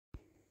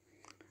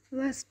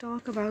Let's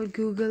talk about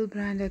Google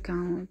brand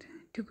account.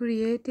 To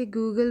create a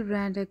Google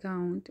brand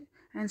account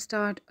and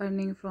start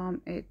earning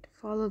from it,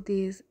 follow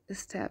these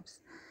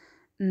steps.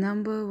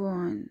 Number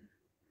 1,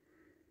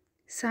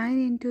 sign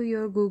into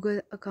your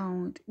Google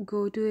account.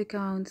 Go to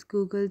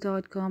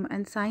accounts.google.com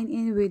and sign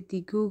in with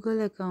the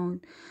Google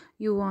account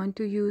you want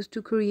to use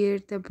to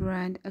create the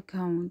brand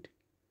account.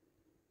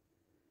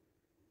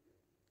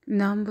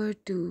 Number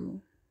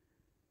 2,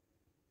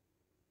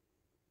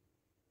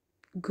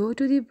 go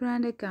to the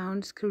brand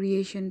accounts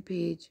creation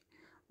page.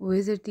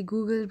 Visit the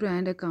Google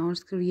brand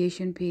accounts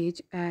creation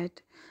page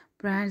at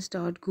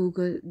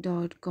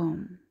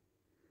brands.google.com.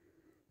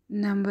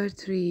 Number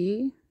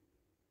 3,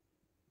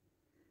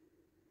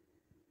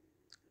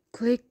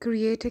 click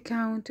create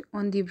account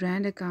on the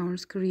brand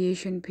accounts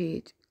creation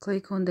page.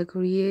 Click on the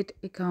create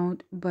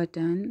account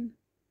button.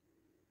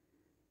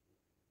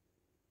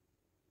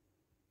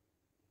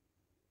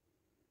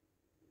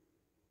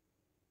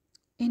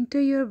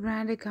 Enter your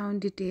brand account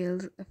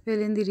details.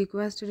 Fill in the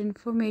requested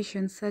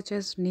information such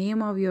as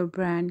name of your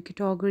brand,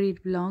 category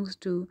it belongs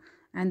to,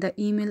 and the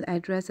email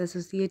address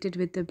associated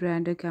with the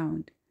brand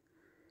account.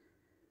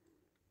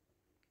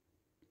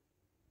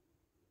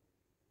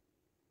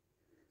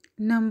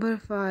 Number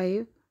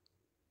 5,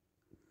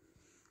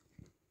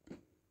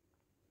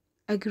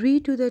 agree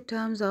to the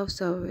terms of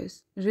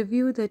service.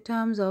 Review the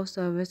terms of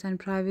service and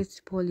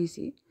privacy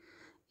policy.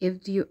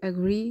 If you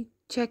agree,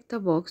 check the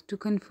box to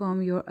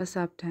confirm your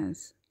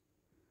acceptance.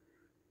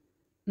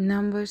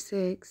 Number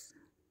 6,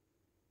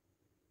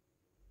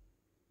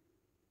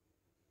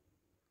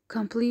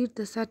 complete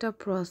the setup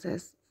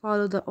process.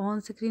 Follow the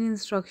on-screen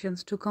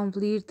instructions to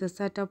complete the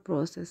setup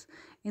process,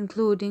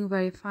 including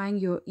verifying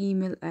your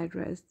email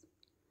address.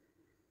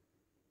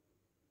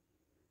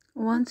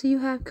 Once you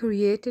have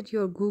created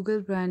your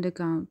Google brand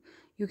account,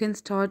 you can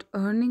start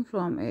earning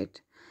from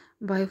it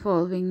by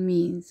following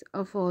means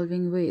or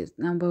following ways.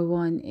 Number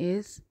 1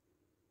 is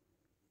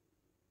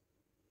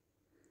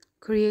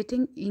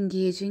creating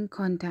engaging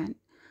content.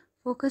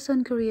 Focus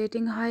on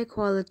creating high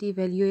quality,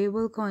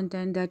 valuable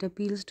content that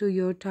appeals to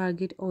your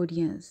target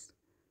audience.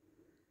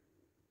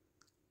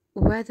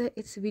 Whether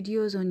it's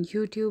videos on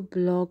YouTube,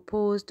 blog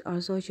posts, or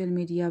social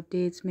media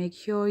updates, make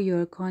sure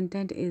your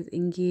content is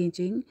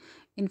engaging,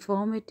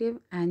 informative,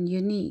 and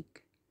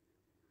unique.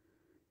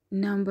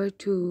 Number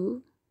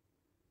 2,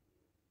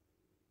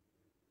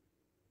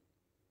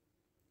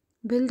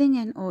 building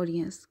an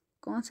audience.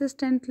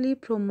 Consistently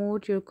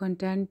promote your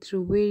content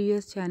through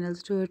various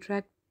channels to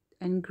attract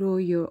and grow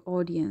your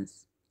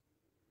audience.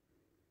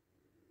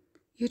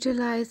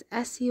 Utilize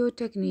SEO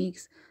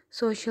techniques,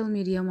 social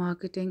media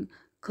marketing,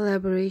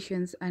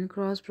 collaborations, and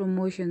cross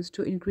promotions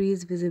to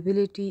increase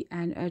visibility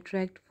and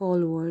attract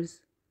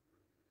followers.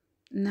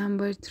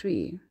 Number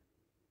 3,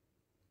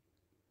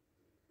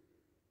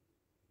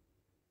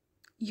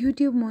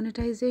 YouTube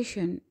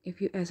monetization. If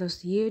you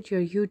associate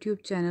your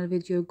YouTube channel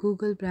with your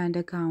Google brand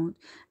account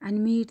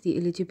and meet the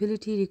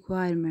eligibility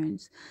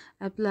requirements,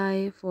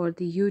 apply for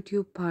the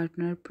YouTube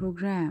Partner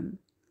Program.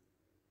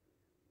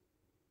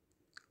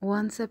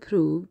 Once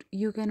approved,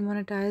 you can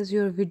monetize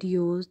your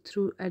videos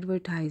through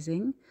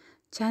advertising,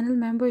 channel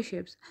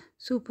memberships,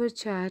 super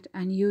chat,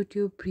 and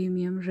YouTube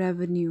Premium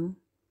revenue.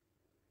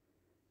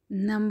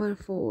 Number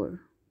 4,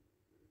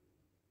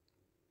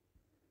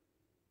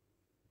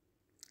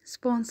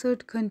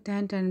 sponsored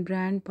content and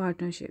brand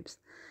partnerships.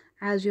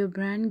 As your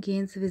brand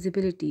gains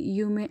visibility,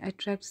 you may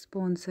attract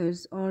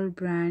sponsors or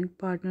brand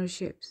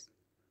partnerships.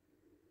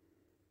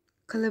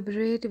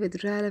 Collaborate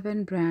with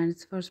relevant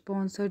brands for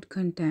sponsored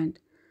content,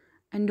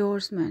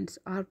 endorsements,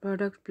 or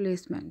product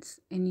placements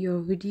in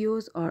your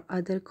videos or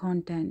other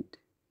content.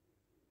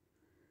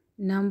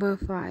 Number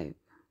 5,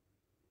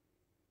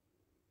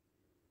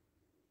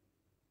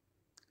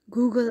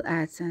 Google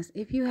AdSense.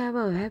 If you have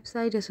a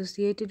website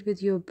associated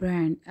with your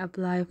brand,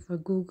 apply for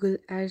Google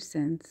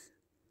AdSense.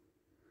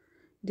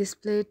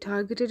 Display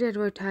targeted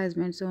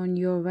advertisements on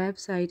your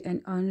website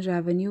and earn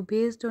revenue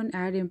based on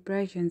ad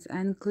impressions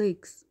and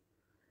clicks.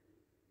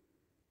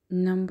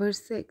 Number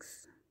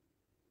 6,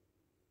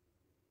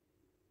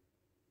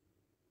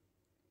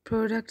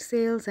 product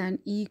sales and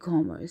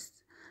e-commerce.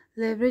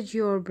 Leverage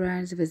your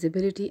brand's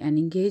visibility and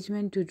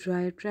engagement to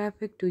drive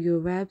traffic to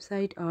your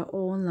website or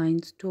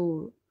online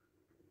store.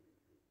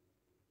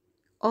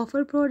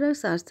 Offer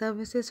products or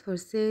services for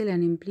sale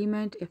and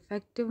implement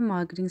effective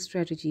marketing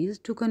strategies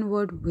to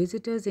convert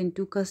visitors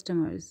into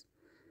customers.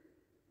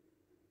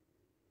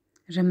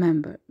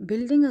 Remember,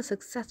 building a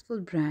successful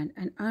brand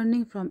and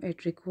earning from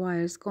it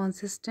requires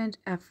consistent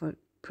effort,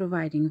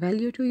 providing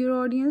value to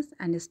your audience,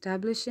 and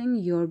establishing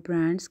your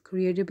brand's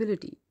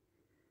credibility.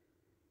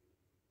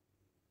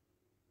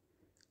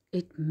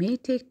 It may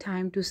take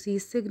time to see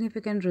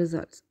significant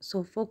results,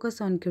 so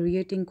focus on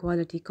creating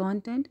quality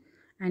content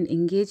and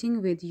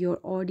engaging with your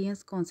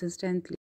audience consistently.